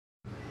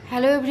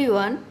Hello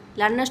everyone,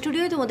 learner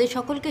স্টুডিওয় তোমাদের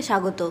সকলকে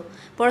স্বাগত।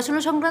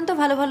 পড়াশোনা সংক্রান্ত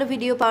ভালো ভালো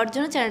ভিডিও পাওয়ার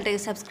জন্য চ্যানেলটাকে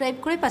সাবস্ক্রাইব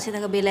করে পাশে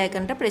থাকা বেল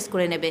আইকনটা প্রেস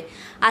করে নেবে।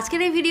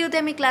 আজকের এই ভিডিওতে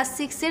আমি ক্লাস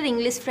 6-এর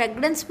ইংলিশ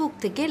ফ্র্যাগ্রেন্স বুক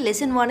থেকে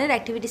লেসন 1-এর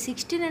অ্যাক্টিভিটি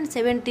 16 অ্যান্ড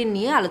 17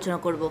 নিয়ে আলোচনা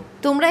করব।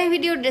 তোমরা এই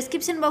ভিডিওর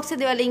ডেসক্রিপশন বক্সে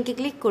দেওয়া লিঙ্কে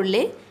ক্লিক করলে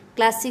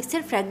ক্লাস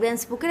 6-এর ফ্র্যাগ্রেন্স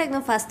বুকের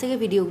একদম ফার্স্ট থেকে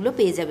ভিডিওগুলো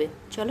পেয়ে যাবে।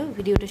 চলো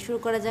ভিডিওটা শুরু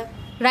করা যাক।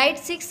 Right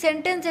 6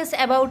 sentences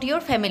about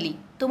your family.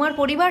 তোমার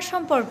পরিবার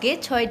সম্পর্কে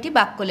 6টি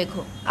বাক্য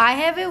লেখো। I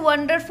have a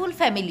wonderful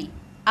family.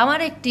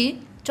 আমার একটি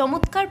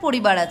চমৎকার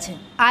পরিবার আছে।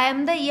 I am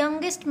the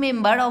youngest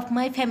member of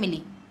my family.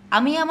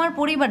 আমি আমার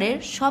পরিবারের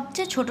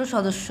সবচেয়ে ছোট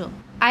সদস্য।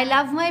 I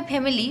love my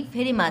family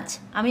very much.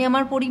 আমি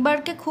আমার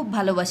পরিবারকে খুব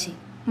ভালোবাসি।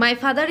 My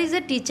father is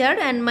a teacher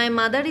and my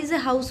mother is a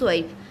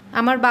housewife.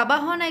 আমার বাবা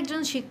হন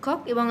একজন শিক্ষক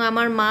এবং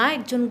আমার মা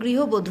একজন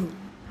গৃহবধূ।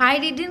 I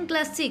read in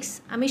class 6।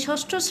 আমি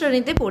ষষ্ঠ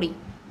শ্রেণীতে পড়ি।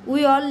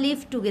 We all live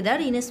together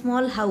in a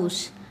small house.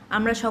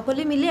 আমরা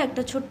সকলে মিলে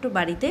একটা ছোট্ট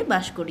বাড়িতে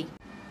বাস করি।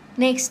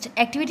 Next,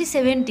 activity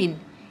 17।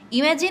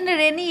 Imagine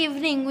rainy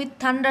evening with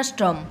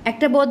thunderstorm.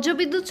 একটা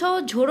বজ্রবিদ্যুৎ সহ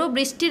ঝোড়ো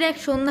বৃষ্টির এক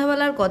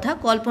সন্ধ্যাবেলার কথা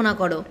কল্পনা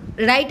করো।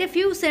 Write a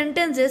few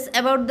sentences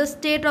about the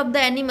state of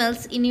the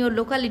animals in your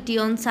locality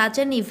on such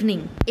an evening.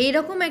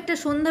 এইরকম একটা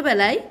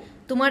সন্ধ্যাবেলায়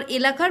তোমার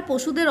এলাকার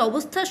পশুদের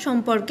অবস্থার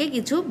সম্পর্কে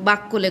কিছু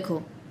বাক্য লেখো।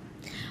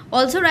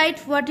 Also right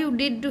what you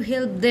did to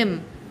help them.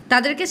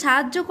 তাদেরকে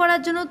সাহায্য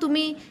করার জন্য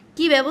তুমি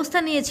কি ব্যবস্থা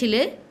নিয়েছিলে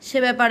সে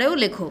ব্যাপারেও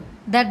লেখো।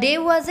 The day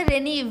was a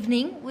rainy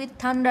evening with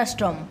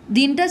thunderstorm.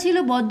 দিনটা ছিল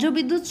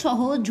বজ্রবিদ্যুৎ সহ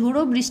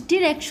ঝোড়ো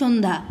বৃষ্টির এক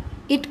সন্ধ্যা।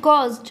 ইট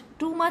caused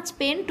too much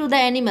pen to the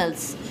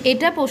animals.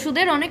 এটা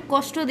পশুদের অনেক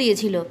কষ্ট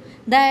দিয়েছিল।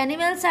 The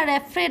animals R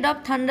afraid of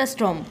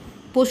thunderstorm.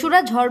 পশুরা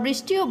ঝড়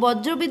বৃষ্টি ও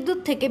বজ্রবিদ্যুৎ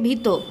থেকে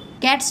ভীত।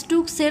 Cats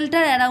took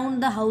shelter around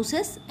the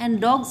houses and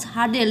dogs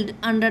হাডেলড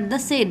under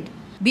the shade.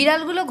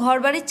 বিড়ালগুলো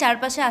ঘরবাড়ির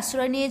চারপাশে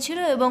আশ্রয় নিয়েছিল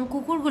এবং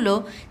কুকুরগুলো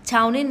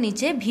ছাউনির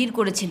নিচে ভিড়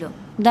করেছিল।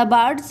 The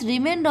birds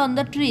রিমেন্ড on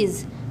the trees.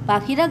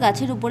 পাখিরা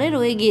গাছের উপরে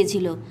রয়ে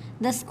গিয়েছিল।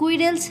 দ্য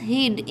স্কুইরেলস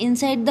হিড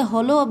ইনসাইড দ্য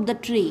হলো অব দ্য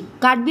ট্রি।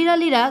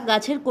 কাঠবিড়ালিরা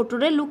গাছের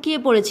কোটরে লুকিয়ে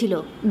পড়েছিল।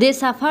 দে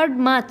সাফার্ড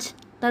মাচ।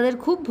 তাদের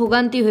খুব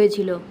ভোগান্তি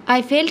হয়েছিল। I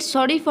felt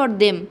sorry for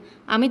them.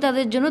 আমি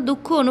তাদের জন্য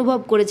দুঃখ অনুভব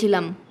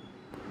করেছিলাম।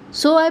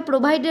 So I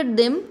provided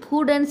them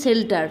food and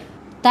shelter.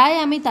 তাই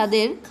আমি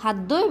তাদের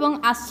খাদ্য এবং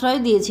আশ্রয়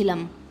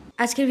দিয়েছিলাম।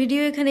 আজকের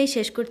ভিডিও এখানেই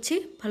শেষ করছি।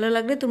 ভালো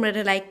লাগলে তোমরা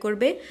এটা লাইক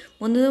করবে,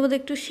 বন্ধুদের মধ্যে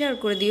একটু শেয়ার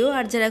করে দিও।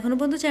 আর যারা এখনও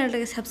পর্যন্ত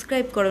চ্যানেলটাকে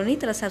সাবস্ক্রাইব করোনি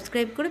তারা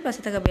সাবস্ক্রাইব করে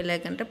পাশে থাকা বেল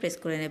আইকনটা প্রেস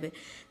করে নেবে।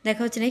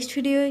 দেখা হচ্ছে নেক্সট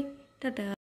ভিডিওয়। টাটা।